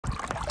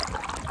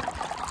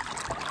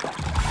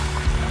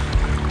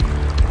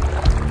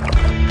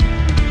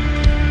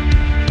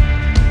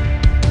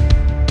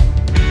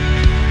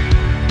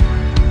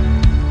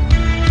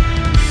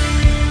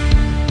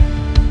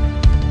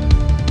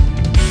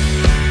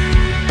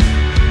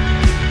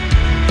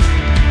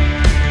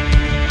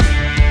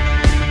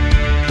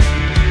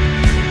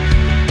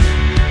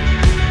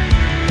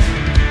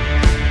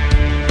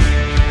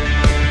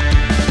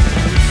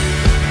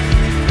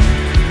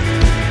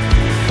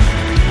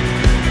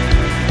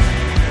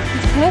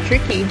of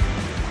tricky.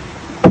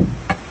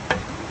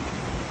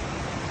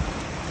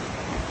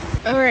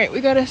 All right,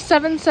 we got a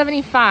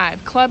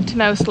 775 club to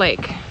Mouse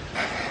Lake.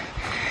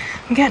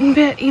 I'm getting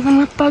bit even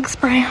with bug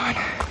spray on.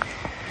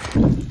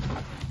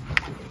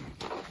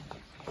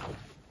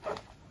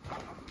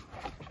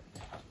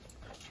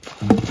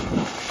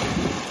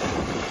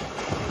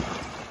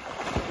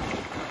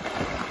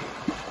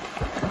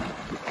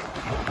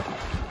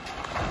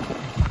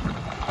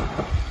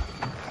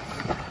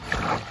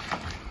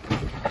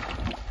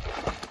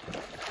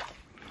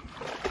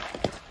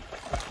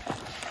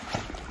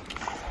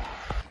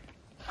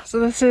 So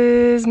this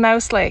is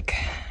Mouse Lake.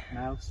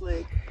 Mouse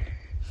Lake.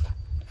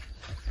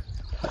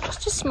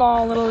 Just a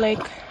small little lake.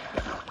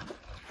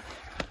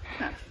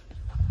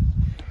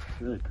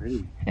 It's really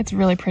pretty. It's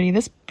really pretty.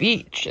 This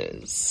beach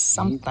is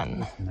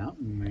something. This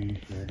mountain range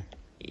there.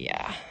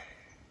 Yeah.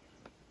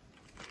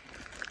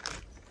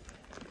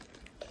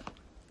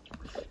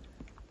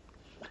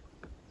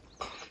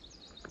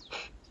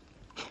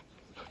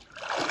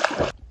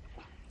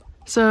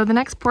 So the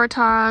next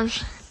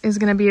portage is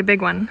gonna be a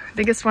big one.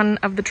 Biggest one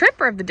of the trip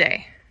or of the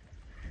day?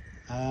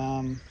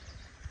 I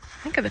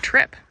think of the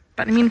trip,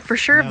 but I mean for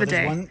sure of the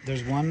day.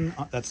 There's one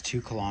that's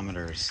 2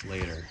 kilometers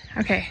later.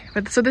 Okay,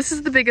 but so this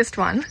is the biggest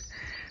one.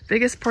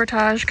 Biggest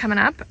portage coming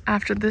up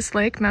after this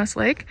lake, Mouse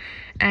Lake,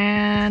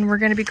 and we're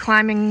gonna be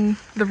climbing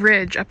the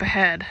ridge up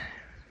ahead,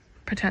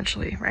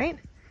 potentially, right?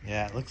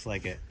 Yeah, it looks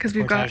like it. Because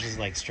we've got... Portage is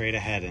like straight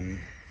ahead and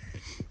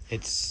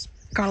it's...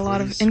 got a lot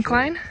of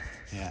incline?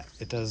 Yeah,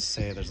 it does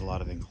say there's a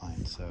lot of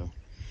incline, so...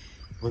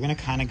 We're gonna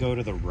kind of go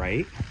to the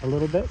right a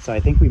little bit, so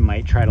I think we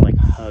might try to like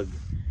hug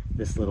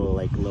this little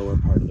like lower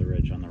part of the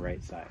ridge on the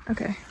right side.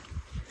 Okay.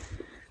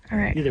 All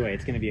right. Either way,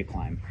 it's gonna be a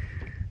climb.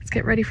 Let's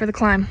get ready for the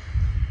climb.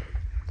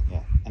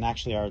 Yeah, and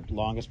actually our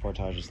longest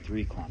portage is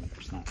 3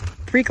 kilometers, not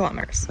 3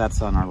 kilometers.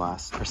 That's on our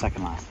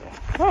second last day.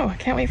 Oh, I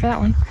can't wait for that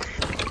one.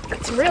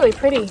 It's really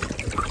pretty.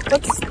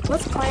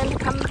 Let's plan to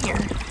come here,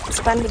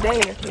 spend a day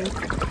or two.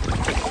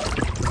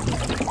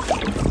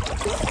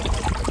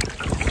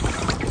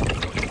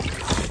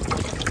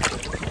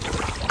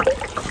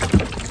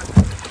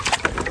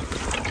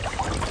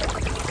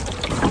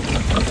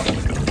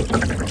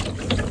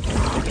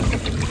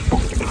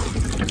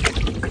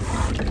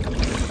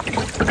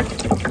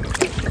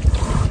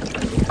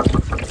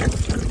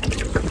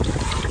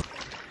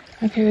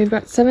 Okay, we've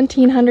got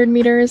 1,700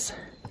 meters,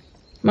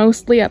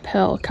 mostly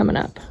uphill, coming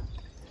up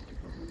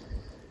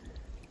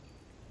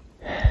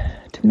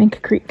to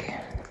Mink Creek.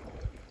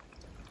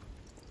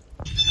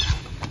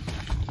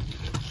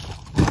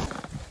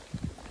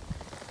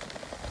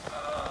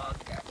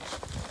 Okay.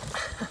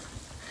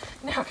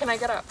 Now can I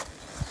get up?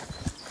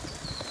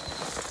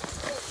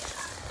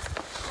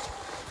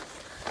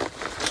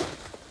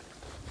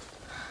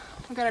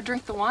 We gotta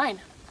drink the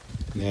wine.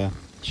 Yeah,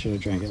 should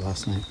have drank it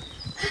last night.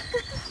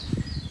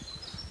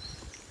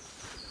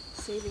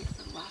 Saving it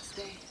for the last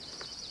day.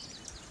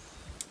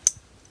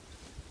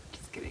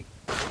 Just kidding.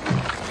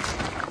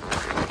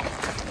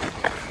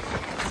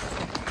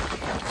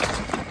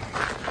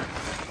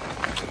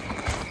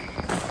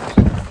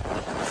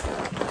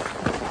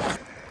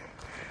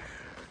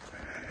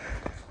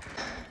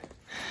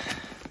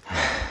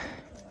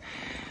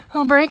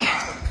 Little break.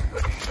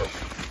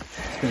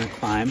 It's been a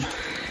climb.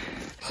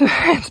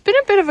 It's been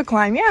a bit of a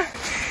climb, yeah.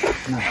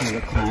 Nothing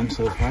but climb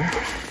so far.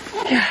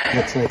 Yeah.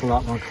 Looks like a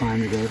lot more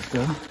climb to go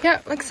still. Yeah,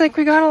 looks like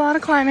we got a lot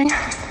of climbing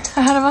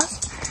ahead of us.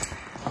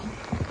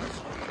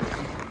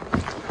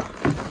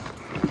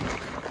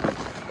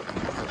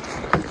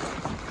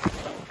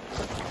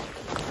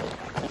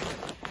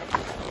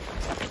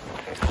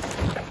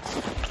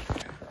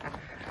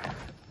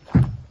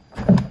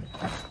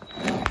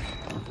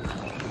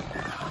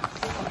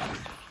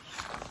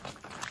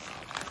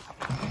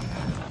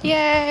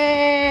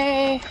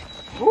 Yay!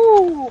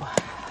 Woo!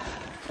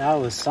 That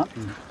was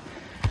something.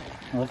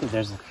 Look,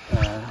 there's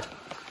a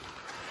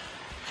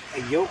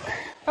yoke.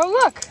 Oh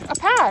look, a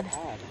pad.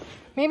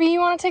 Maybe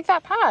you want to take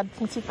that pad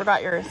since you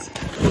forgot yours.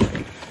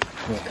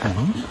 Okay.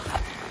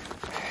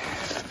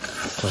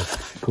 It's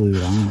like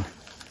glued on.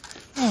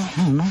 Oh.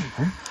 I don't know.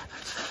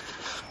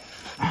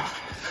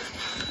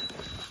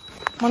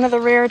 One of the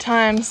rare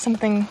times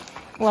something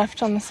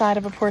left on the side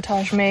of a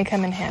portage may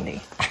come in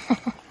handy.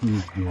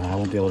 No, I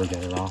won't be able to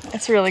get it off.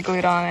 It's really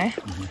glued on, eh?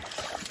 Mm-hmm.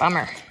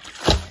 Bummer.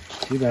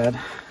 Too bad.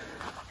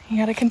 You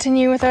gotta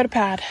continue without a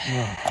pad.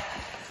 Oh.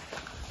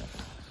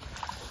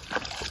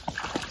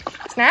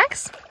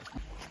 Snacks?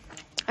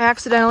 I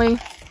accidentally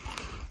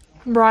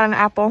brought an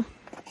apple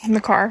in the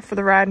car for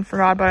the ride and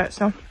forgot about it,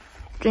 so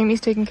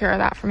Jamie's taking care of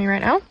that for me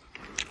right now.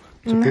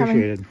 It's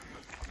appreciated.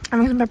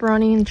 Having some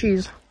pepperoni and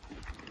cheese.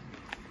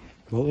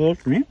 What was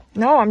it for me?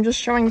 No, I'm just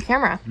showing the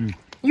camera.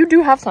 You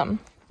do have some.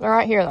 They're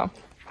right here, though.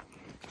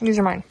 These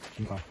are mine.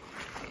 Okay.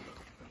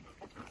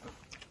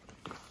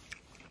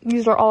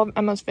 These are all of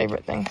Emma's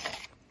favorite things.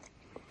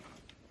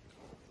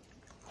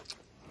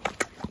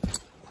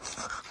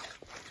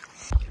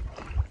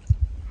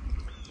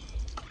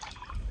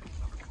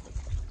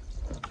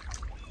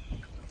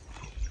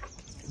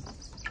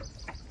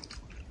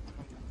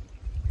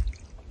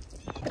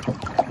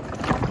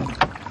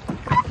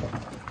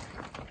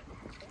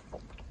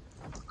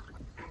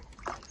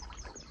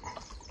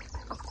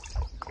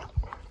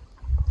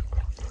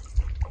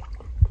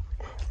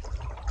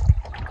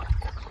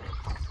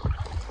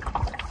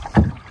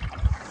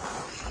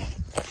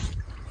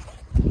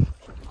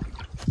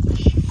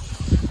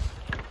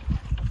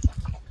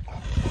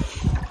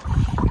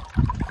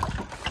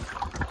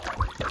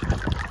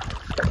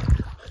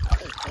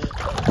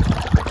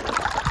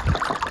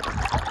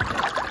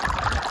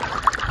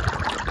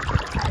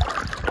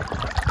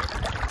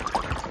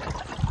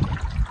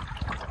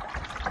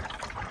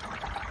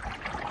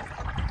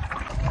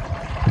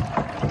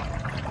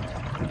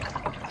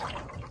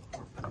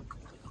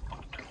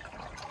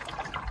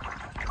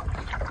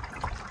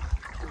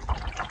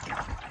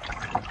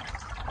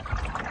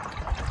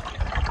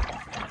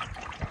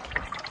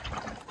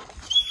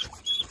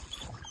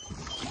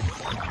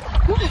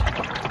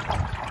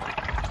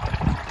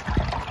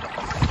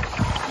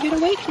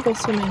 to go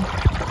swimming.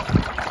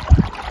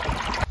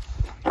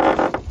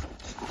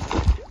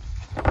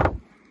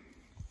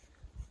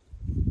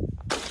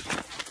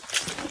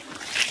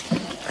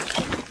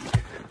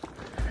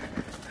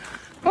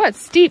 Oh, it's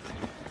steep.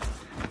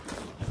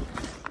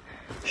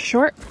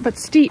 Short, but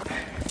steep.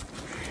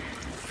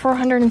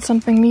 400 and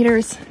something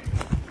meters.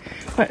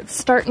 But it's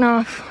starting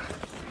off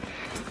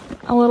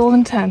a little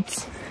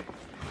intense.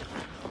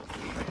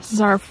 This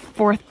is our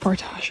 4th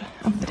portage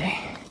of the day.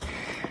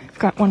 I've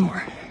got one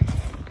more.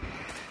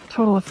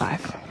 Total of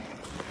 5.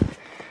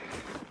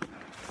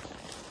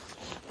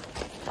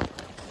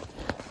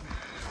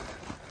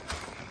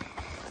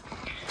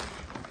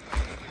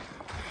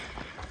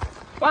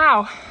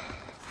 Wow.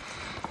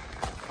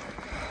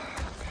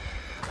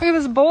 Look at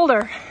this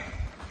boulder.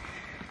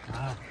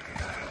 Wow.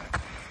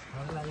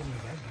 How did I even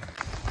get here?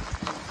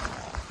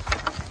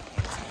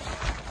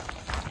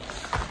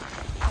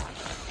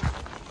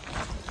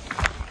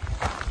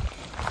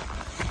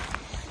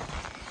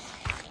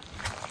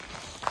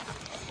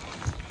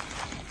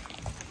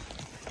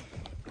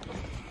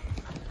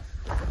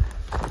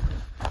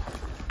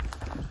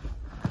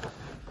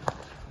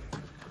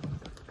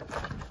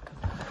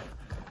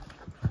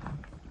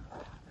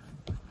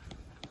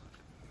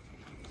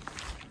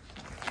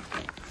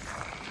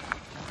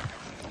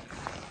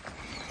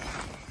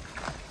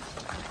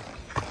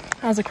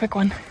 That was a quick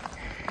one.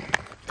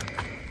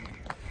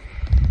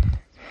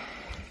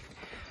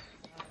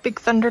 Big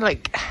Thunder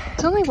Lake.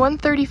 It's only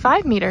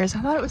 135 meters.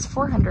 I thought it was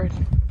 400.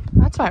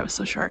 That's why it was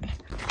so short.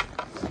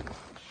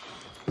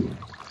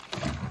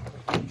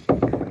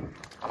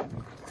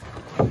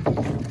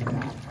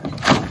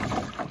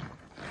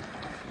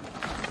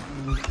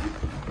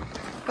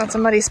 That's a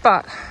muddy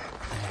spot.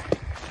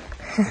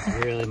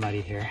 It's really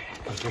muddy here.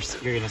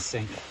 You're gonna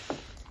sink.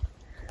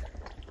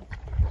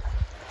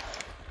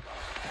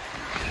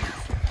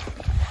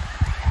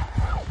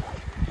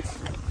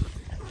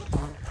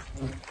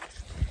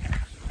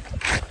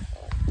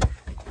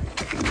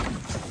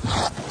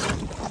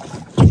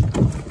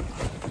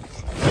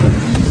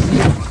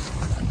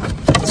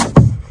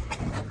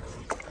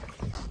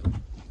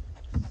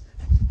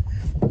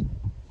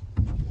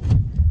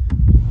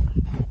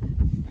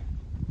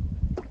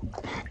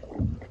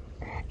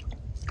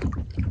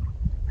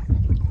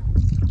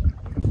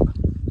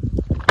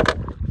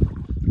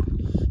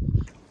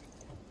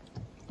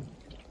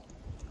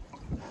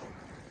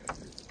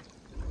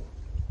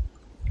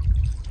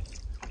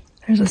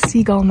 There's a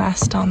seagull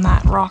nest on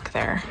that rock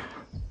there,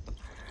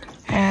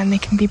 and they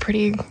can be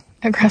pretty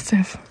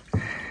aggressive.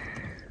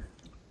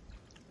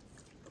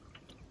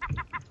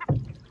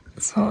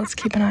 So let's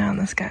keep an eye on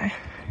this guy.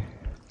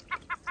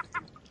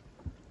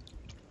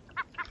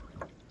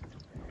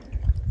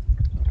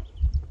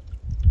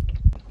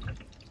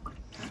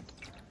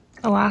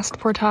 The last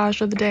portage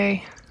of the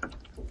day.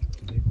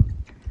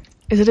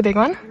 Is it a big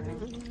one?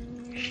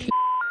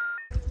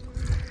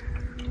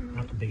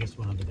 Not the biggest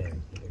one of the day.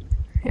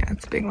 Yeah,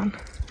 it's a big one.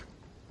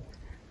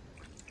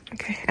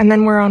 Okay, and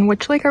then we're on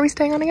which lake are we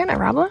staying on again?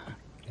 Erables?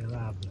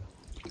 Erables.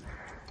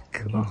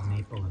 Cool. It means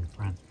maple in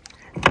French.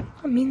 Oh,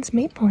 it means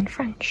maple in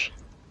French.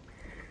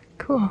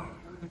 Cool.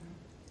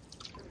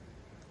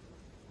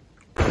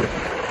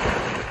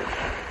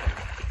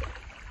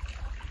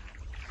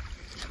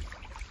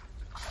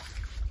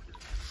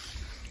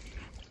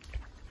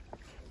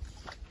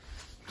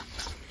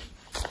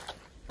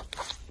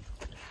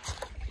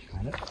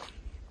 Find it?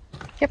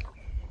 Yep.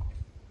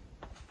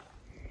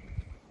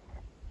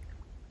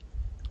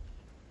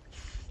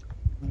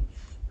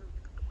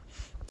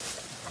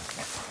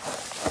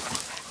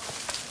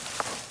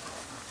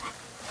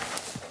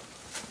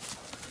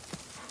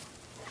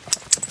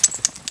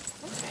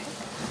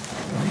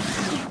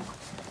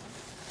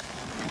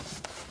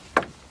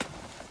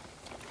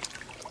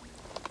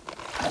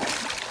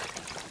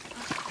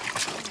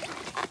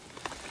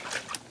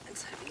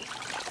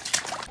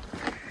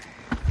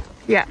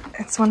 Yeah,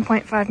 it's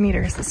 1.5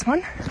 meters, this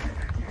one.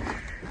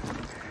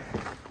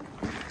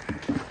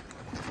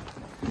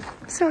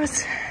 So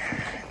it's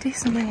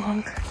decently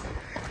long.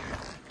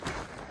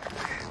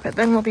 But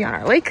then we'll be on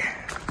our lake.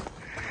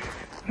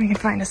 We can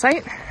find a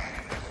site.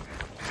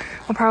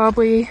 We'll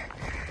probably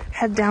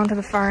head down to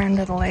the far end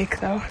of the lake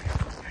though.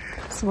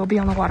 So we'll be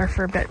on the water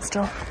for a bit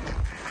still.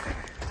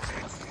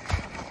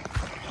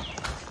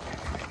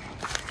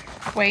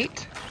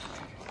 Wait.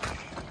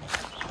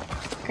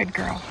 Good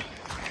girl.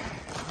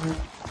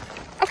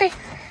 Okay.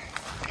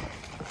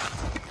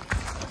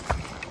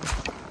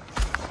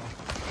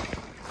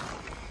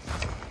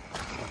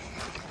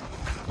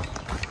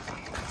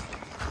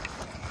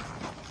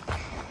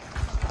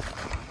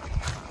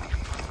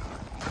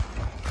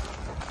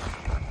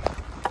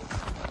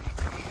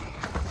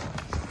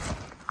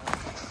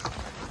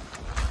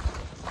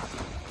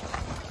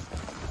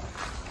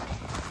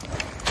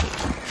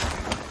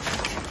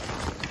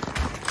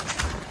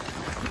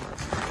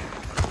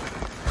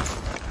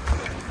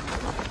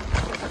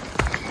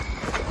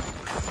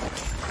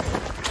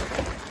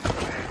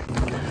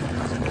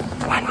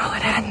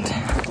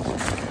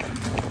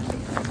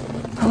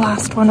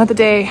 Last one of the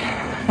day,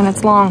 and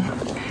it's long.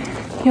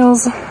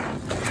 Feels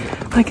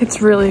like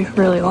it's really,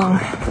 really long.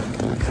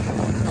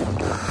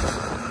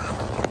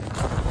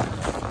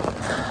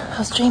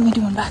 How's Jamie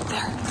doing back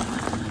there?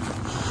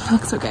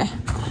 Looks okay.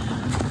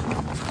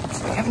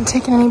 We haven't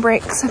taken any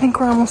breaks. I think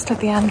we're almost at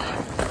the end.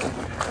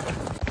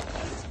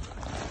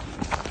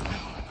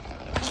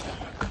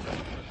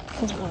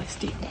 It's really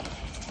steep.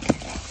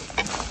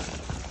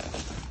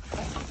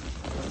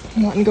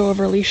 I'm letting go of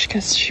her leash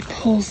because she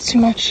pulls too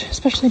much,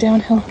 especially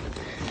downhill.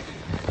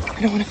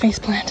 I don't want to face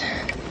plant.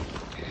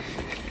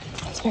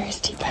 It's very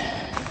steep.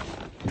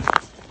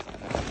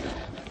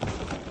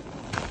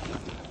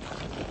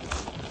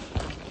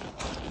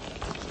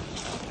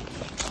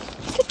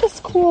 Look at this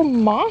cool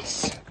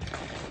moss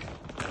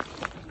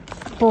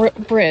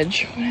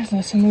bridge. What is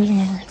this? I'm losing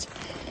my words.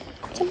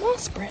 It's a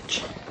moss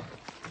bridge.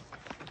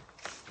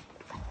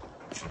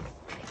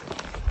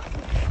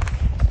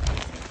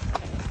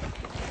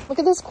 Look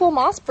at this cool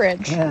moss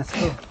bridge. Yeah, that's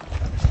cool.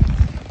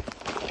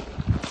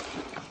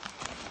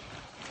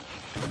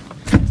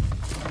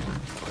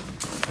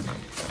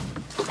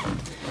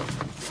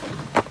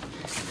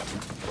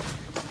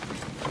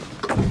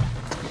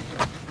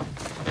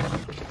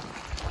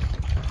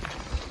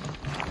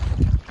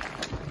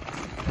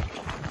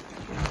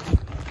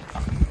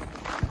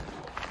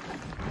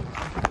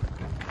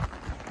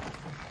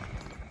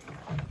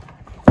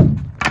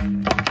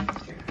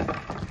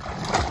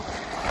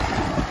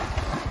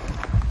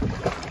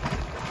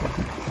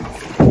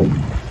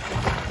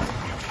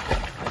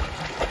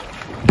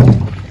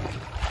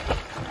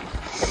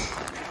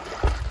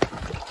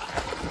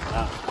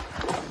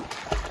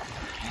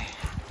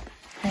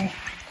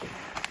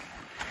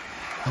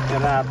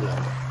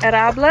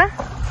 Erables,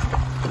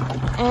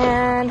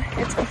 and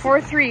it's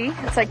before 3.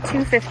 It's like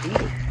 2:50,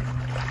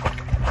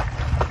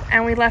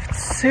 and we left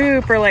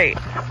super late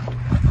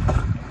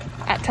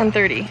at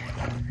 10:30,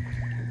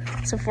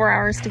 so 4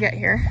 hours to get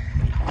here.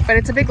 But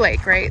it's a big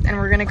lake, right? And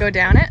we're gonna go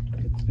down it.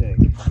 It's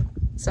big.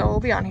 So we'll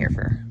be on here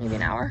for maybe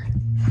an hour.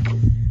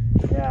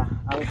 Yeah,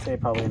 I would say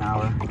probably an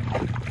hour.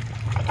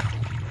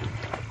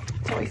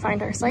 Until we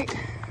find our site,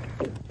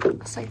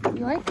 a site that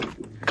we like.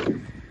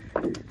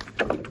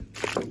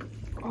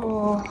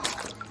 Oh,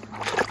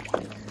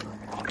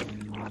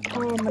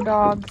 my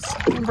dogs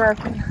are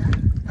barking.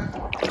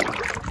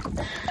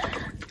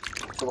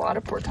 There's a lot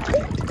of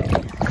portaging today.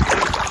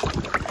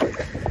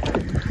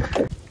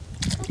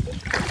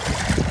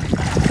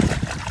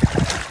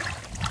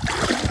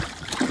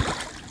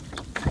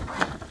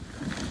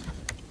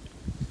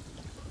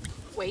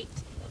 Wait.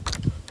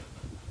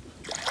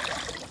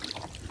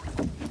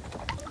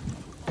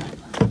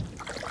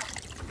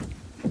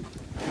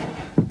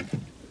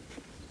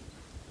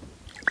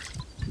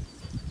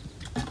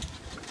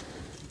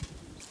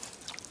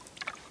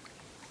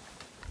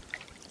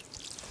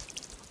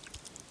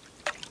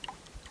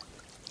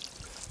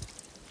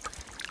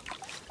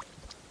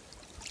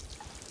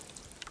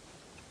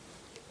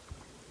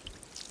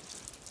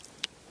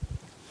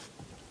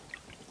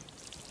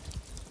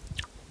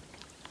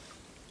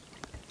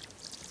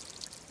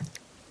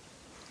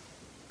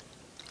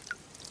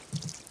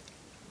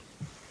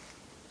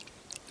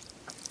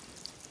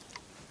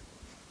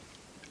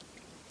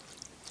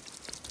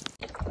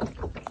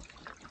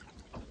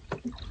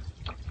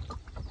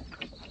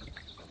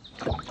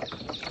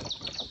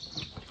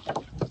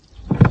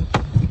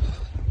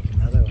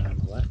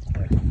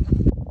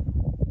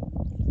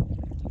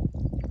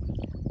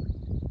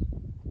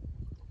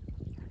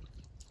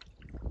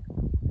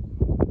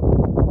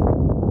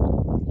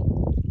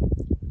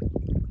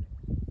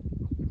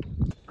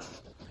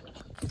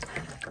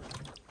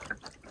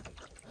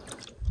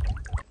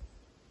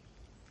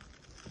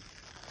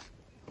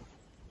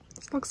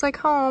 Looks like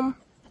home.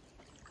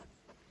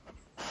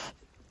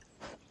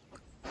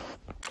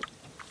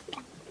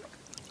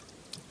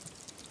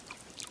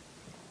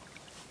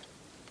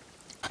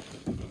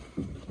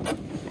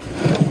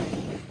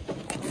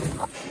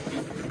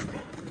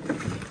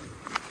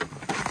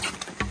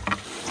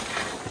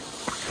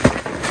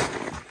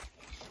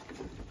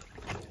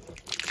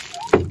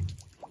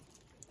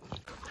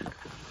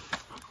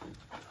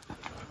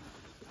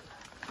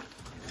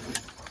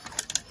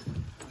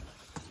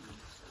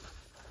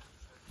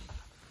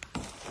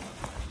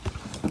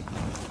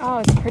 Oh,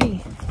 it's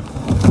pretty.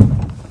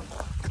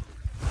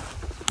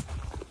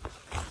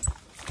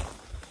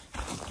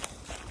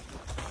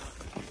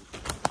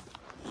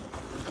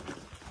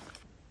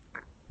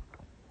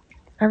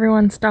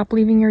 Everyone, stop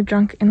leaving your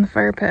junk in the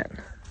fire pit.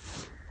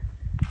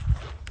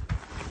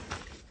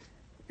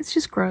 It's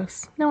just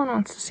gross. No one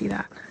wants to see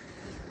that.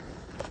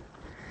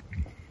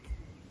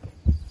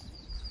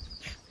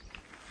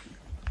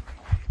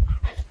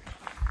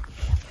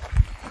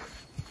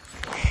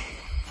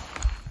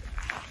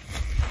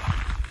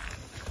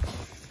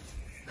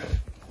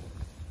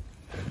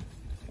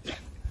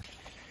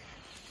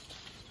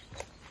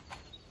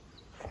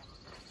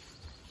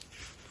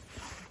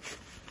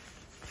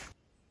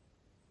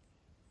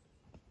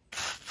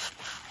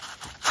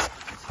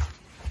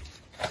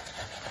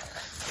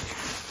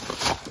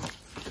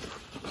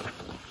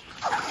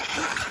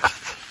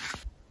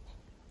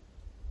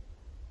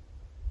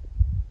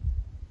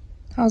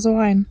 How's the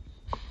wine?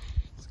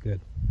 It's good.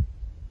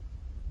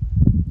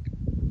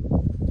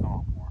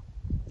 Oh, more.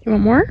 You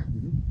want more?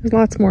 There's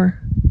lots more.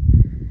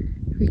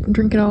 We can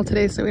drink it all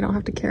today so we don't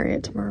have to carry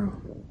it tomorrow.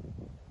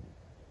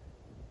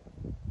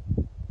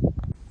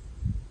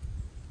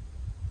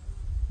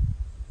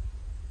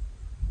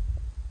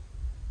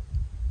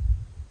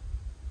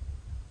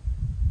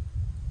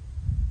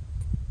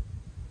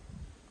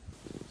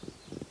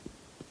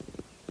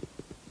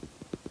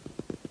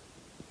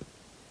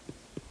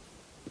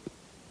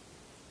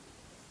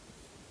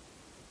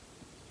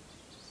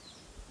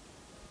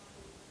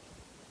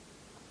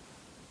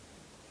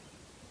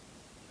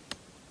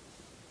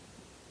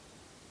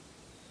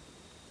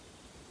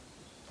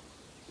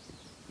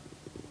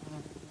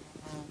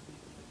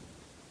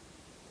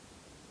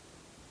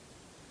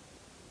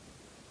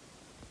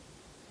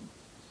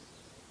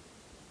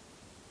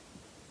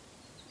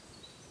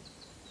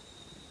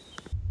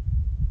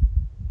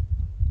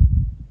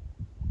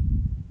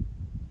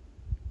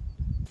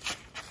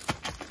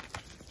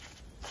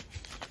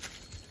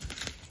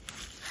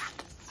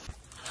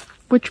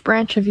 Which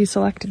branch have you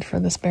selected for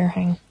this bear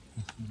hang?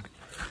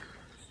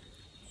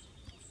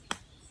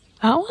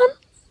 That one?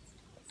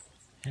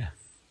 Yeah.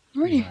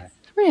 Pretty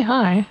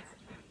high.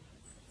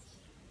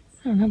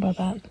 I don't know about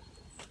that.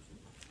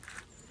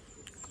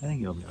 I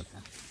think you'll be okay.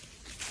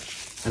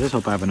 I just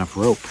hope I have enough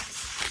rope.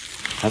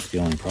 That's the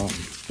only problem.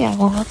 Yeah,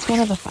 well, that's one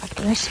of the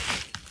factors.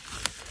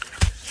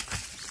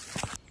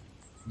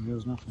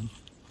 There's nothing.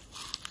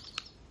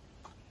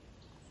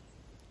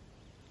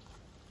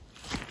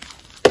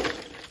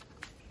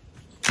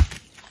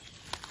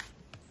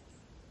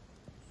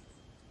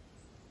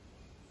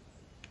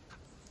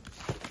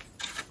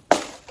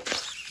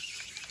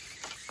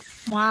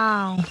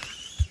 Wow.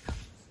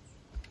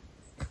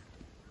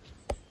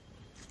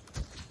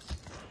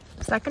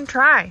 Second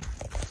try.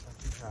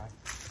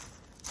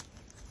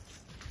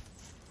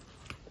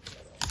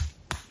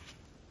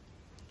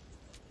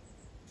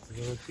 We're a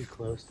little too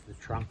close to the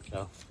trunk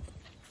though.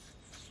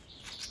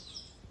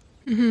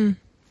 Mm-hmm.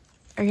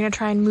 Are you gonna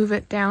try and move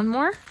it down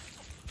more?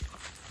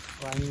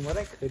 Well, I mean, what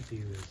I could do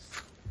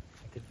is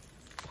I could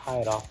tie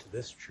it off to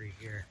this tree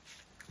here.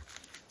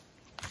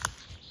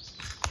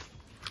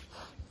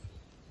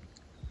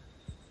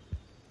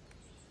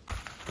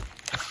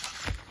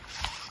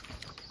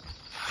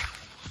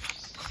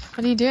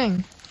 What are you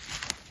doing?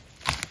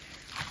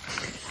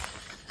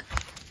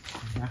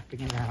 I'm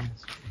wrapping it around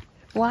this tree.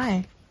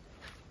 Why?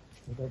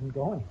 It doesn't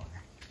go anywhere.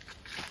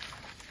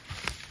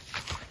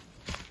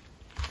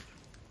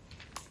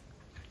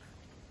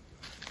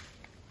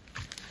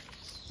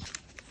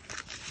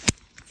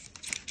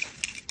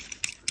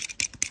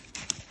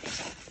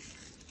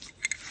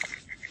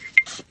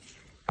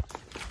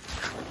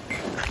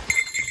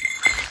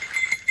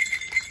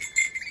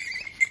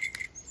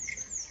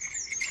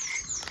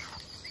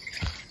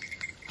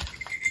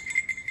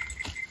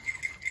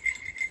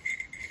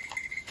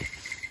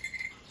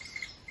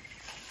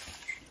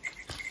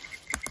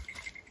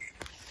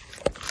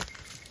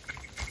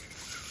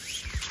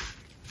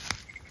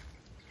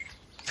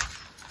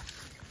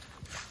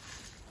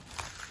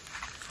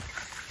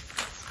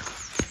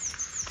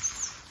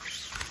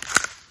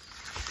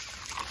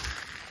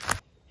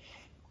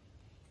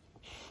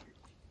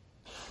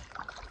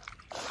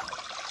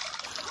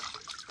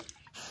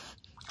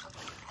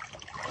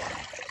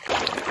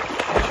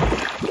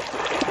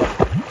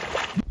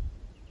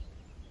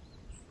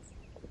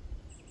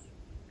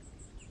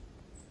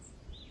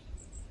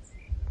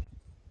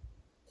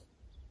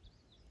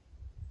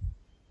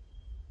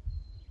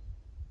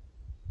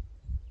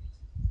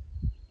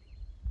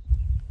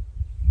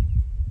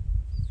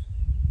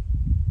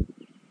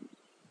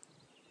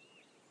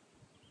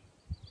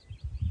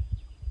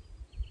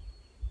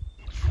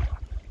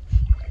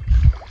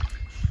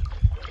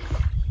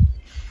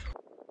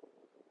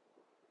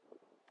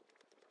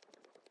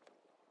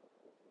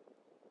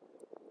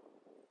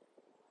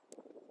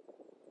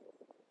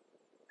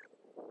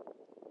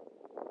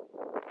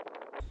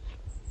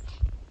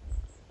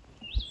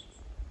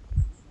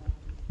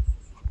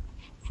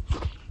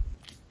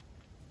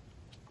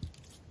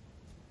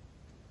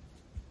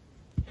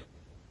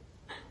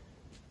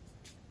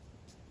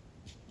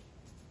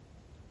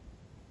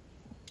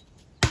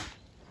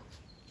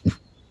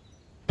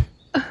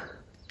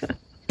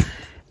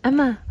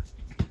 Emma,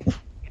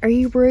 are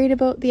you worried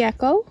about the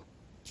echo?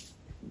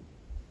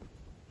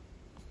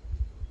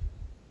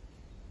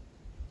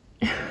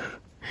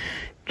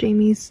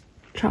 Jamie's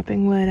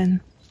chopping wood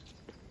and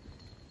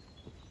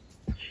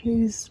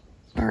she's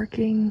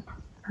barking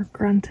or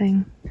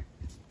grunting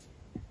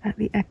at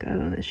the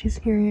echo that she's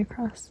hearing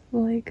across the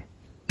lake.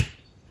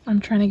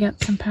 I'm trying to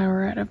get some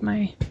power out of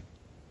my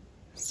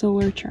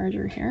solar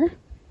charger here.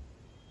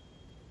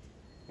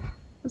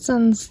 The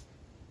sun's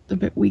a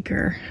bit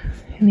weaker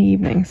in the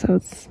evening, so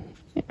it's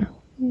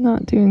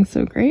not doing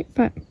so great,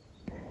 but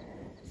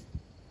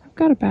I've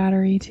got a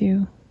battery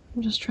too.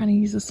 I'm just trying to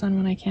use the sun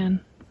when I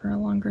can for a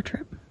longer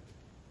trip.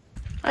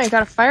 Oh, you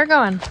got a fire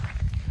going.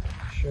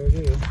 Sure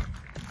do.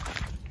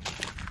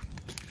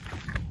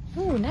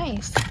 Oh,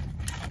 nice.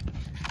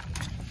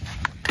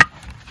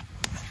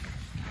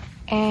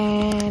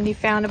 And you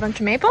found a bunch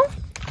of maple?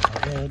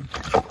 I did.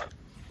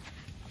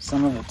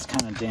 Some of it's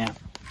kind of damp,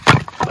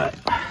 but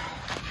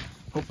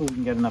hopefully we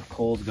can get enough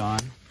coals gone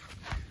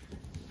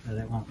that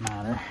it won't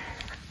matter.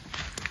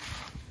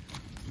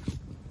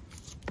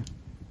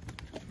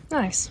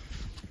 Nice.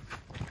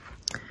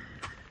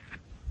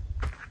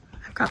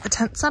 I've got the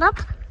tent set up.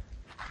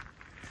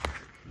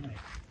 Nice.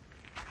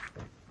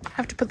 I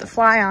have to put the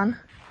fly on.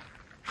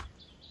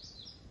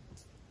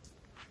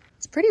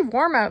 It's pretty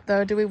warm out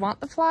though. Do we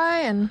want the fly,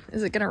 and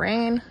is it gonna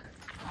rain?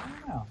 I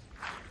don't know.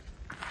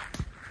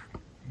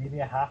 Maybe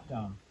a half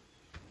dome.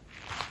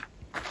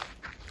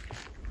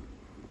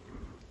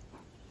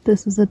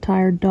 This is a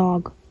tired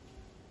dog.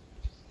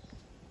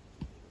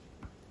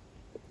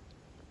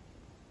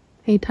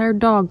 Hey, tired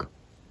dog.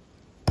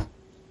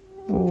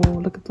 Oh,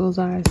 look at those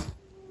eyes.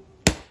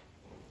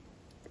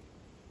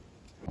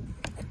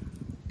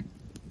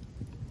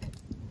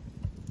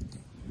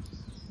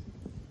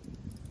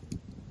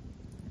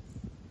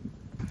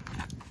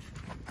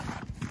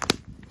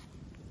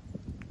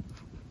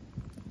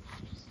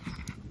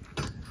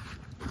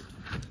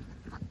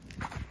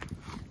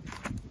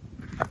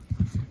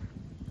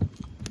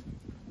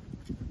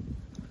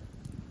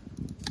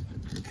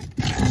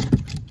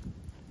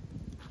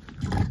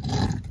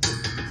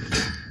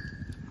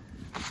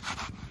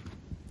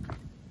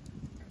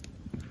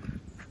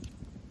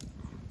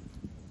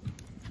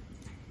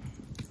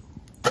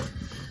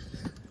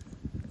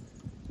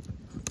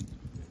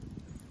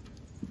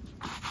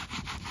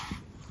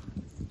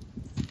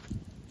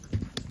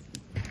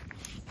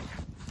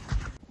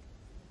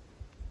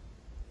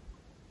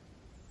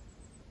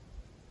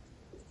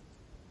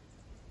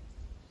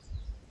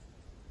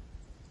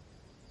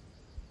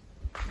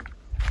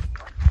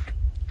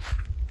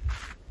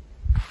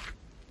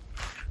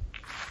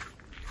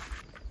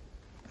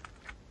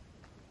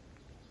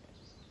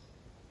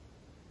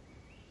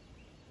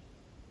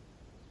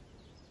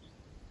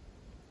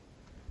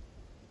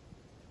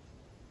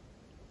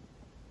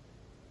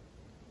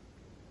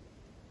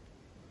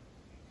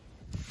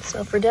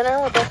 So for dinner,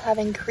 we're both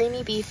having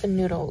creamy beef and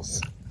noodles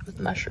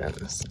with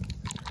mushrooms.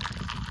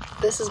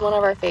 This is one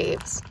of our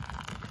faves.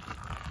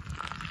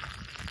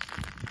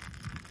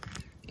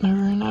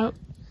 Measuring out,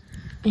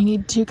 you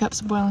need 2 cups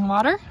of boiling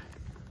water.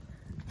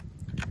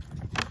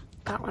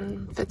 That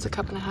one fits a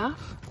cup and a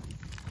half.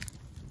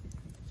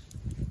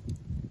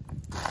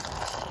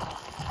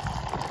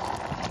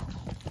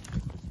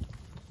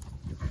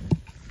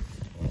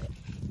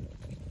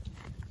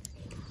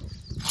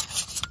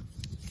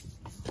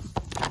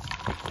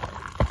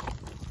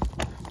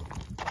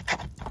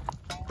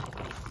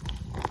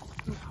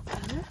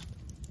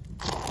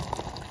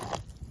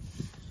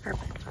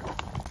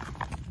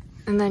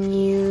 And then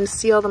you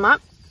seal them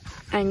up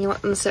and you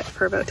let them sit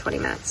for about 20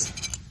 minutes.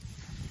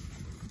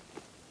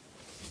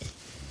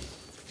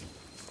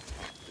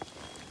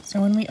 So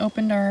when we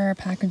opened our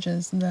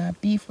packages, the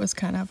beef was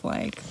kind of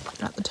like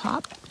at the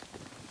top,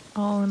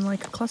 all in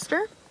like a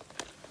cluster.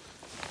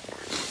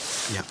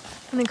 Yeah.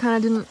 And it kind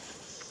of didn't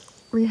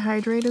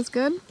rehydrate as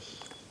good,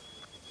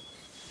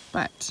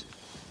 but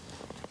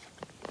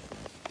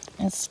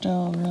it's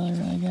still really,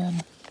 really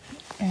good.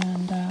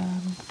 And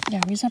yeah,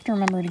 we just have to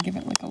remember to give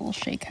it like a little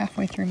shake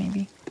halfway through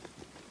maybe.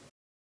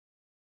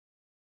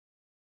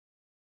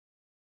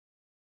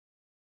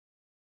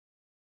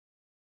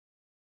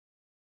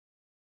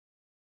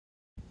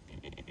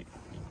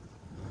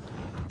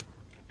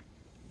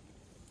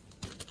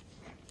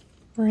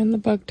 We're in the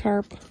bug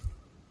tarp.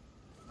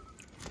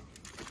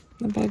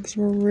 The bugs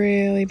were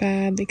really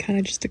bad. They kind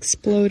of just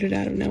exploded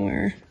out of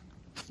nowhere.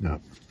 No.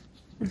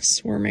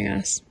 Swarming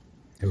us.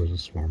 It was a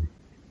swarm.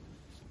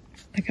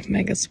 Like a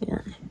mega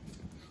swarm.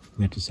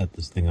 We had to set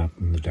this thing up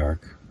in the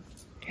dark.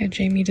 Yeah,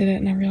 Jamie did it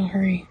in a real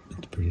hurry.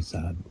 It's pretty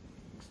sad.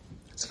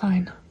 It's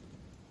fine.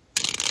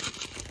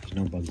 There's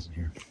no bugs in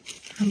here.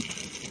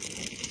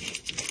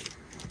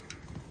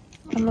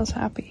 I'm almost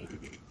happy.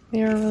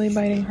 They are really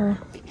biting her.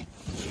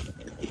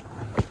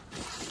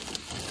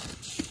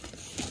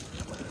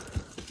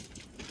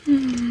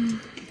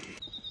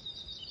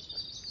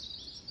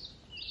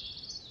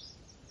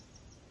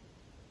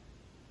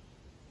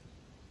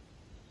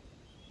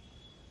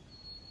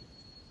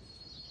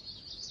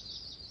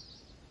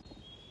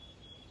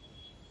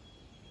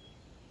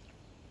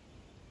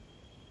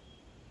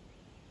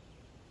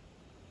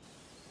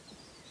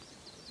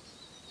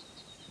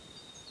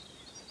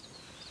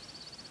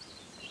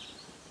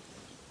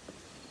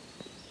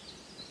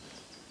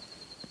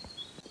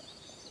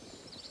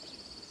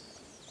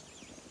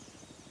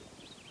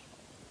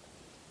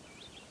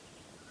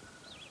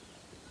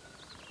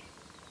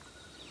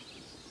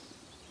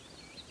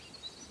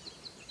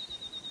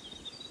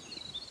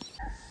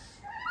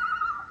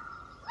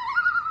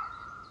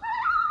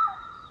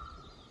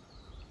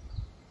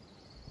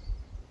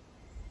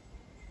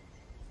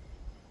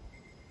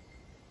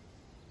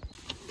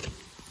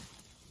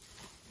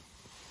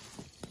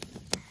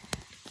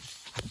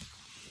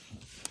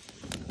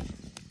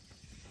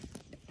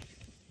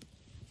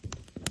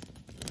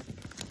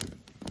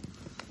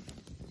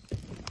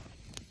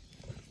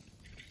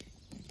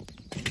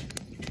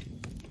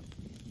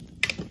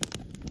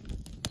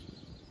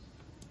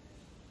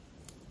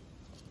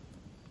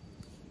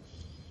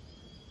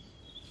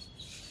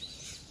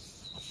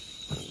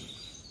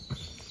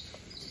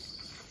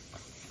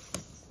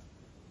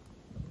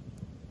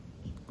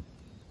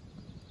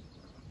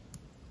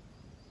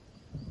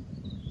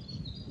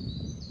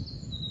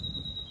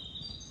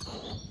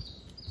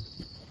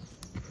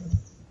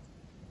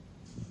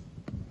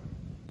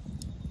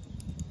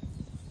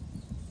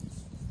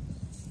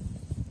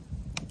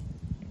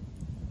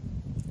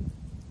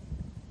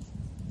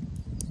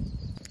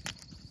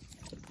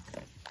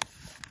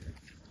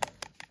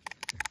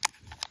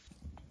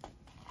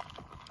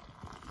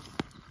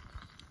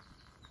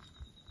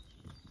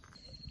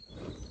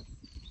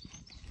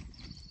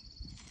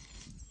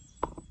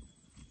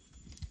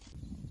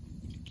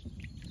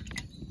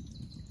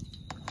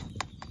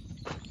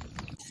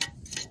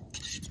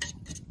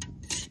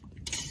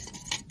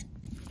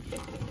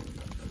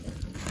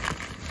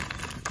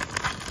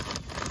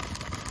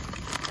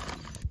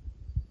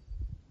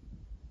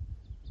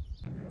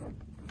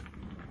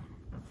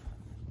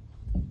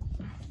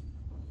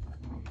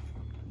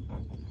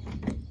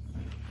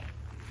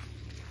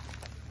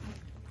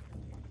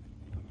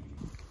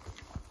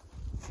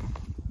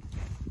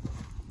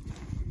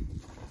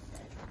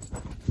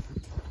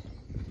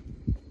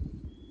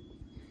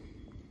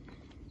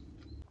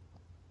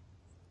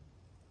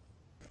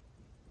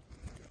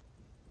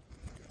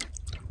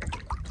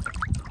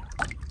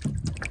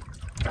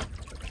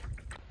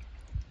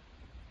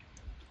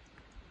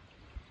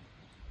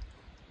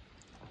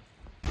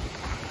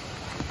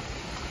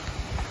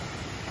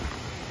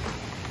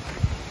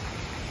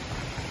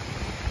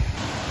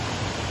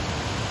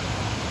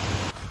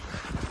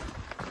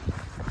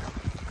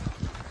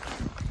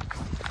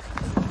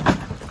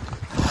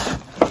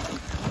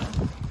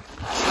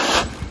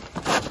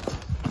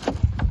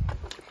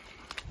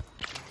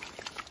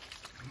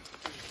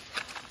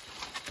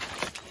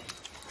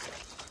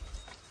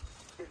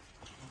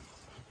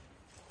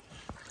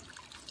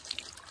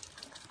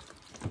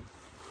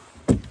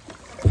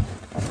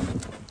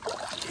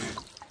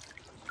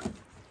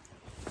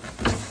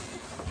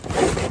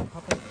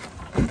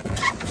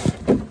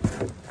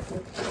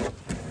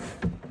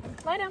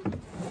 Lie down.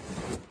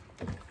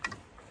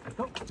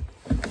 Go.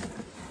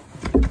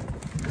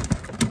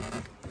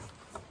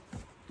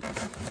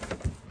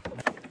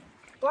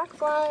 Black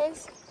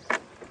flies.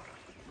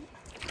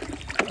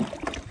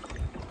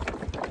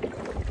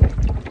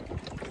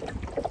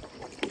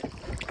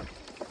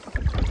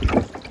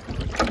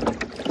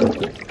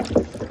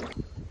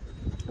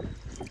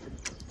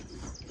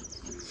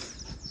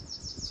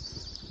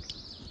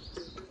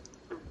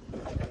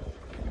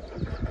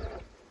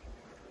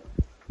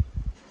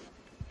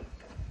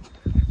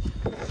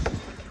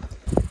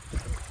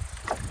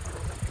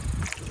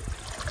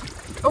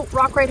 Oh,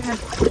 rock right ahead.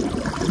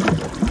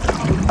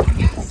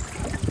 Yes.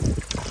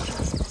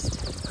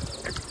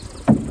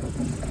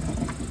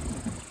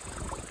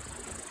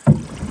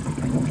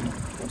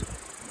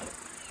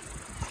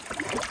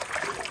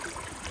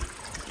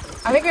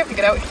 I think we have to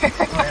get out here.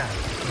 Oh, yeah.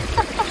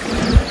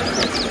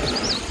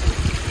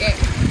 Okay.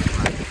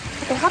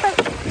 Okay, hop out.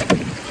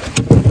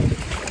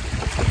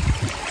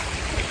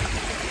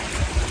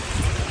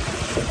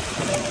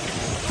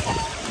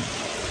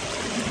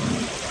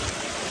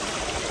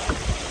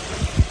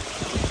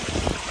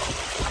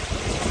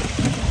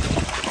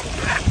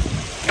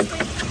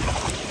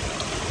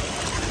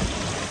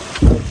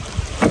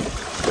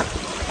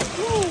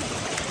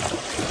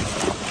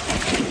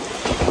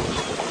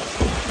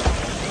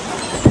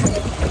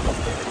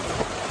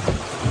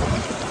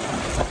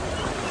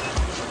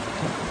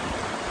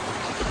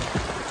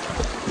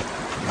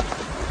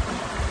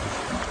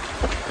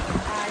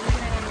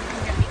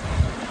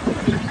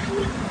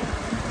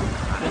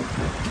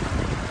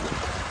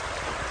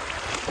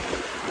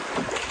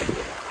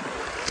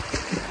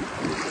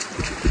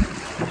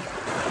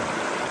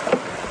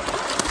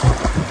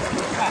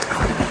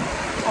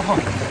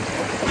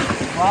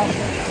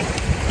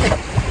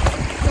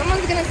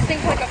 Someone's gonna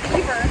stink like a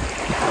beaver.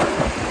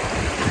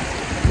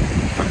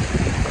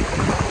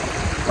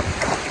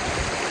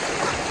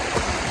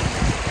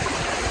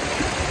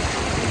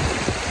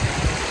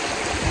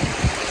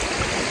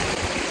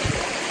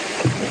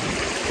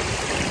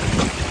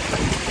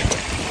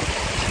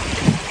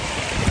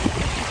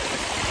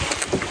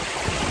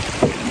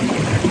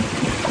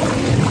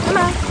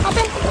 Emma, hop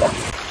in.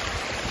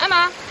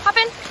 Emma, hop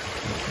in.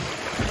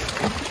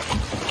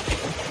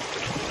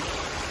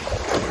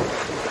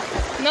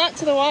 Not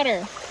to the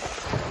water.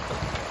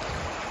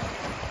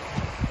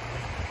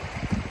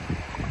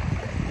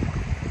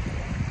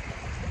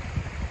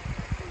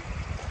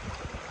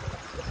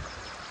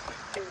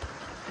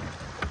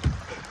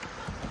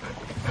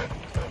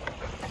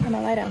 Come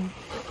on, lie down.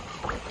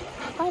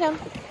 Lie down.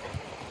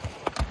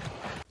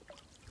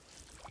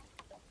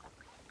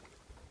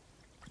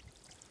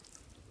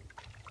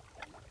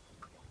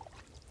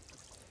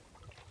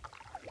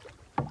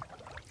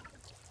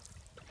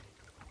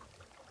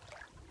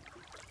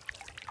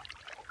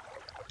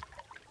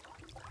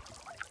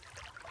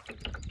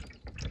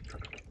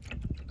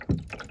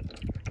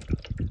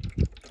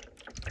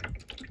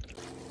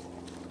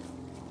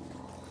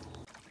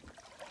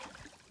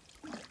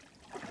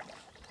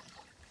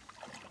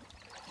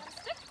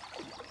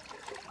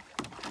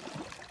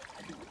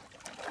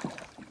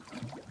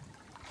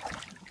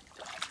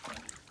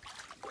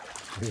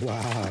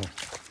 Wow.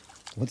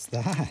 What's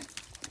that?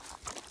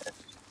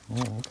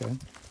 Oh, okay.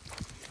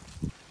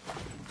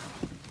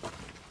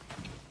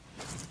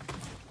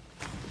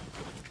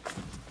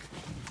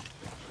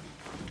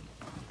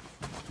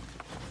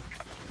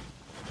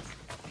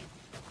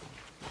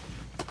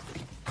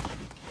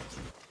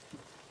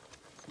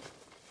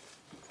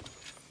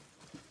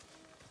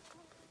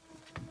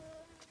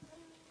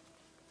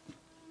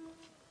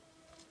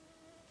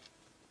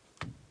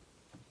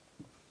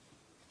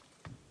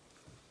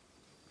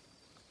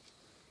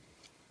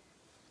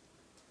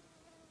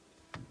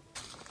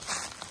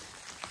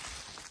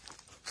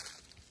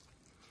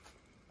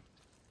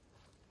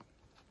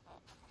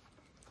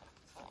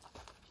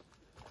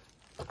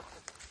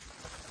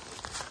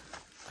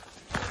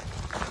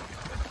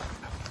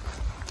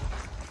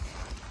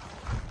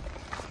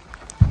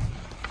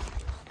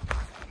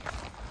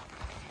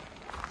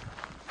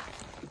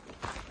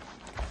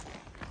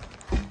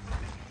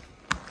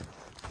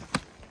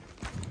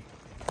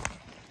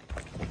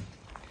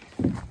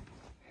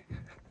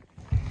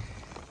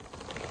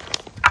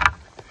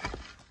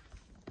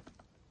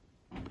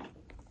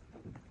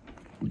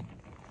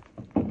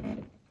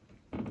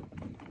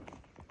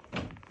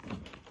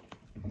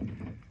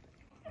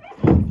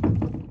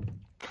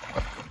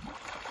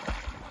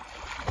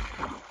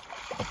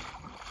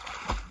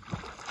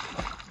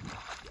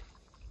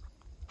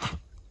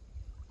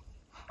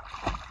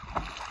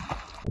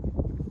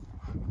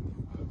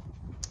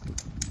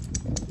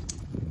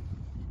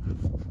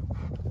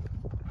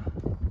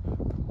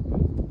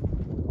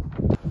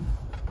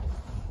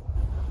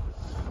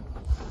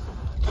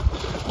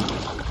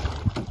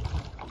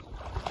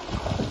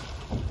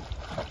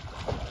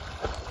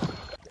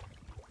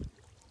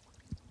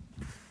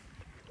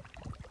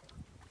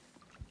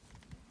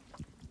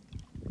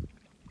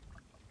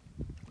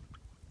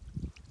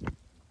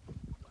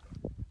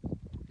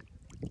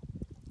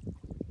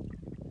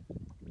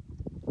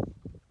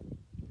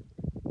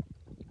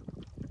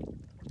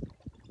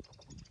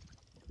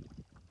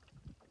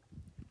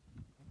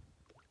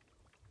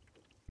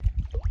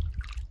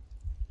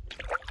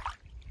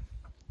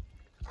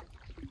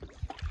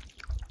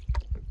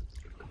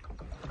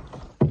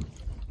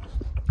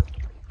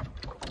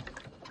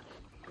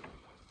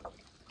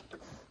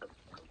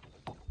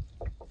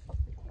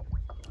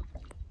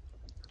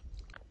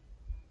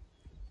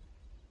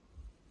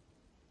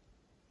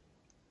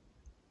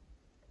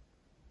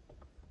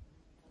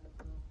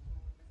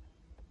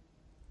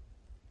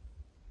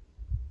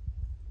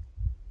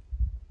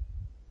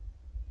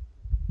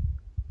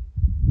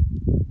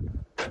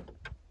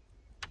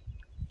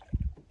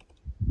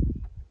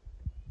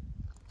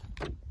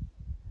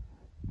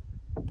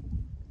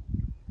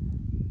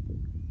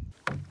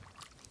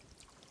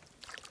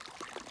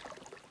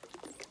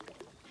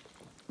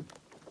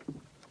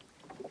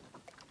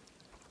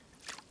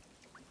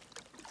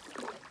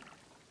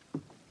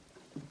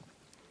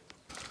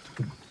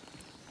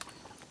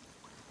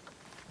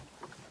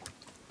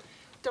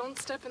 don't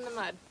step in the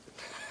mud.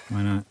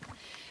 Why not?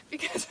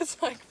 Because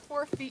it's like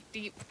 4 feet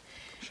deep.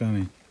 Show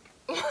me.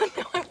 No,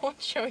 I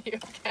won't show you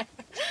again.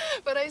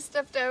 But I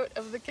stepped out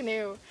of the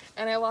canoe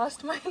and I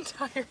lost my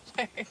entire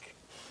leg.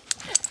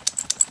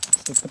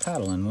 Stick the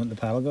paddle in. Won't the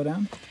paddle go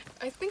down?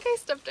 I think I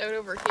stepped out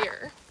over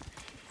here.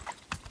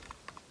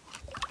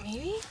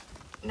 Maybe?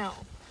 No,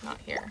 not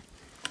here.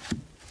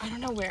 I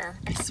don't know where.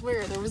 I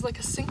swear, there was like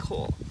a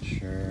sinkhole.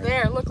 Sure.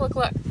 There, look. Look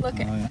Oh it.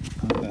 yeah,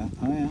 okay.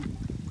 Oh yeah.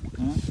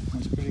 Yeah,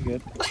 that's pretty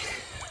good.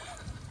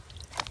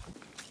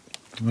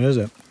 What is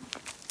it?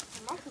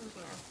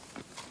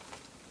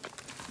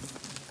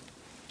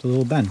 It's a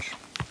little bench.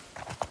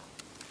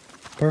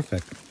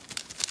 Perfect.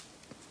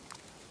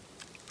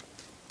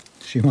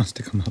 She wants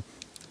to come up.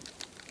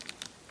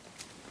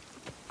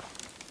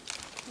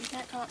 You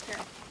can't come up here.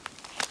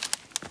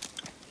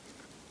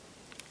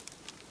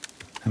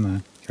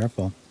 Emma,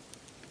 careful.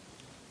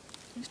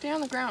 You stay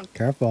on the ground.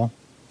 Careful.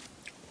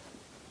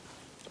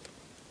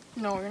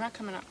 No, you're not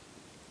coming up.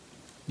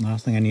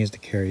 Last thing I need is to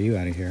carry you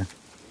out of here.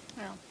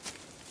 No.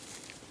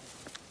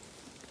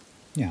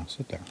 Yeah,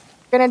 sit there.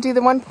 We're gonna do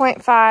the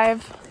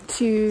 1.5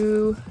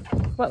 to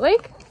what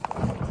lake?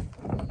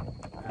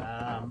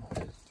 I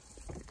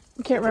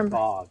can't remember.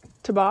 Bog.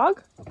 To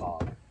bog? A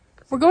bog.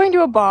 We're going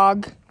to a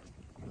bog.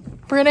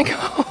 We're gonna go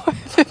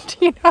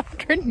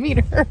 1,500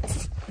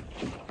 meters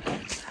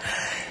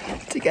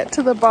to get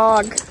to the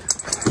bog.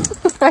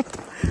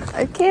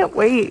 I can't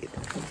wait.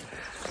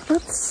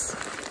 Let's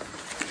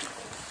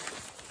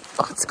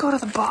go to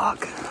the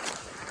bog.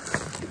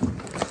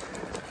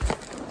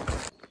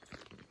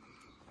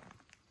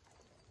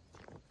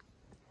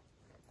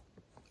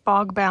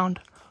 Bog bound.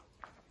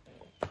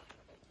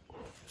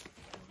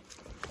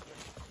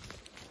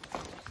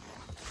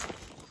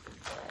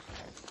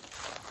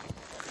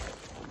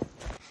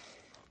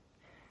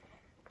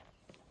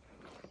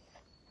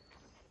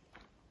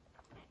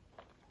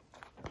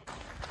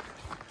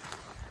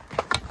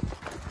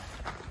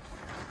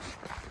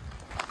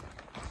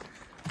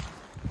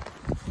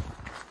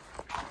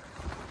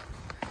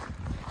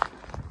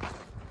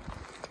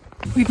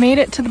 We've made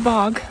it to the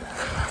bog.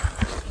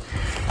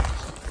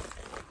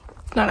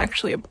 It's not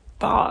actually a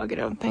bog, I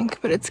don't think,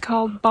 but it's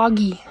called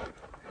boggy.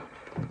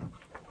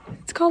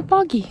 It's called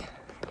boggy.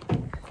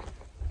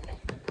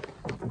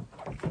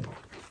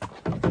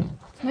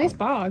 It's a nice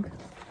bog.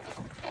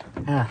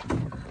 Yeah,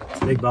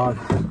 it's a big bog.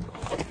 Oh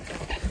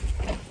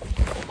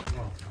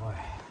boy.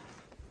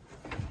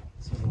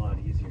 This was a lot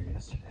easier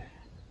yesterday.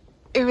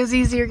 It was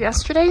easier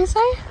yesterday, you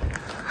say?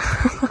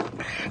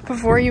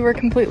 Before you were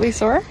completely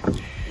sore?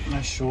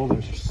 My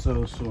shoulders are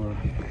so sore.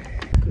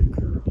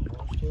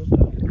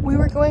 We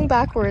were going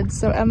backwards,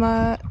 so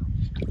Emma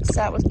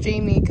sat with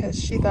Jamie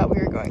because she thought we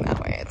were going that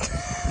way.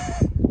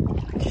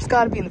 She's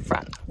got to be in the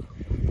front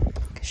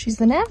because she's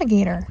the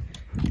navigator.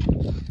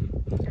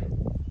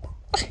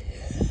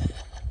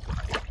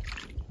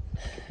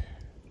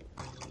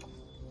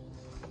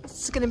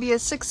 This is going to be a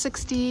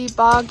 660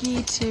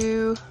 boggy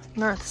to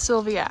North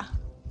Sylvia.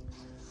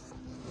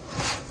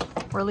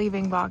 We're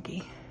leaving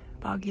Boggy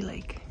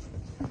Lake.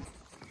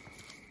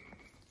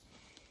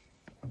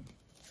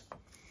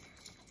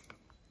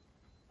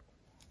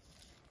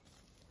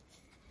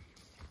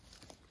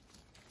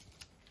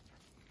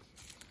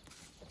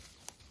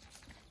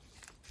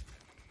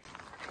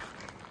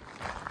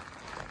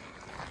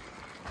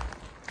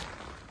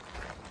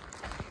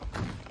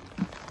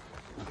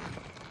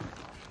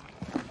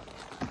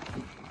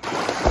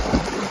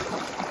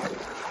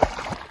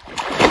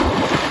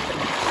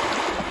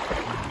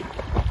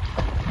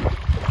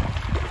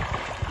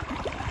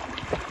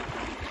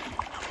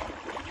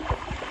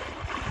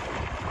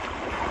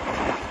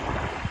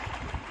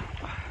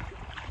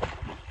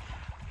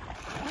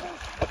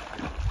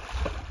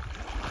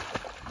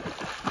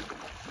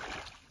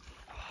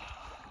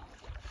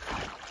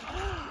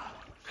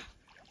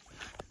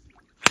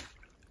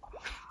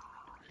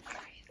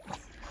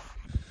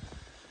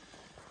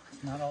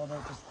 Not all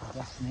about just the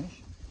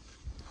destination.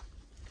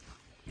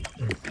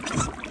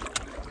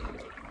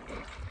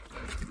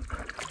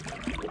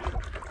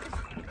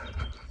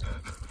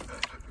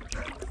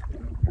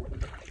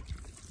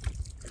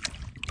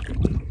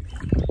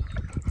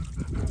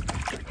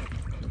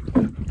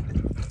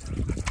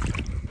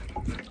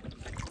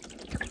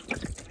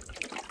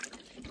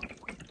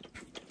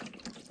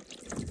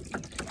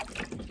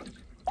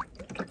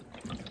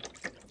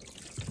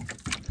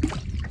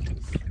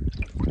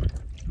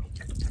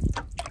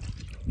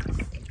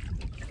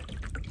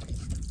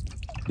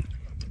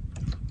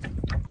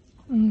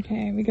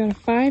 Okay, we got a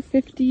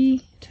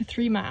 550 to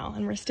 3 mile,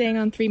 and we're staying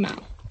on 3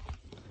 mile.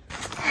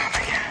 Oh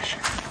my gosh.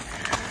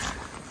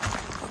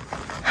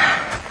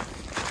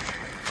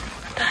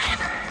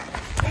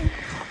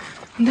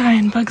 I'm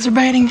dying. Bugs are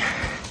biting.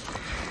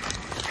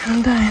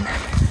 I'm dying.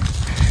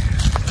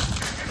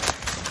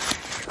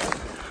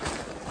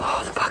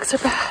 Oh, the bugs are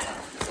bad.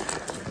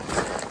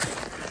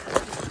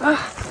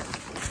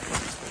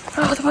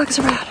 Oh, the bugs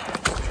are bad.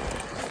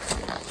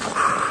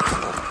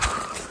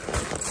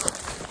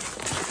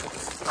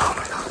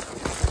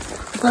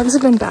 Bugs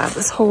have been bad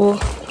this whole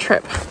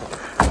trip.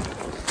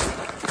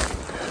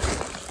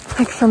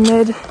 Like from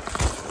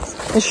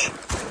mid-ish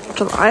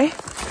July,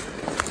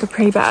 they're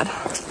pretty bad.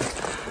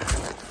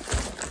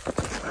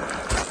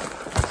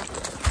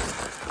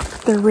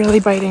 They're really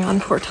biting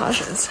on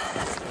portages.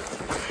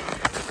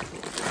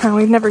 Now,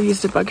 we've never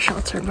used a bug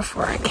shelter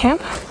before at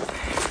camp,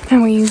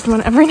 and we used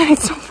one every night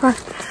so far.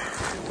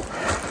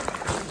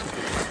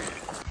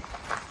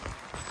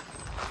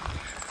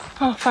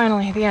 Oh,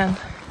 finally, the end.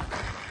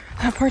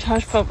 That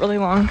portage felt really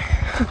long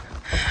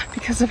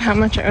because of how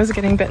much I was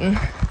getting bitten.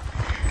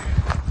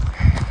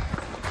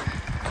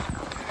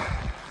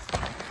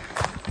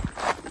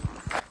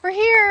 We're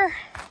here!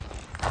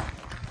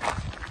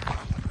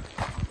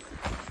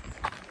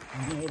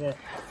 We made it.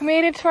 We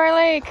made it to our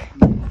lake.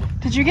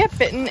 Did you get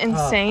bitten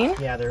insane?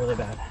 Yeah, they're really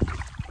bad.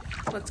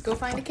 Let's go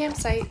find a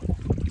campsite.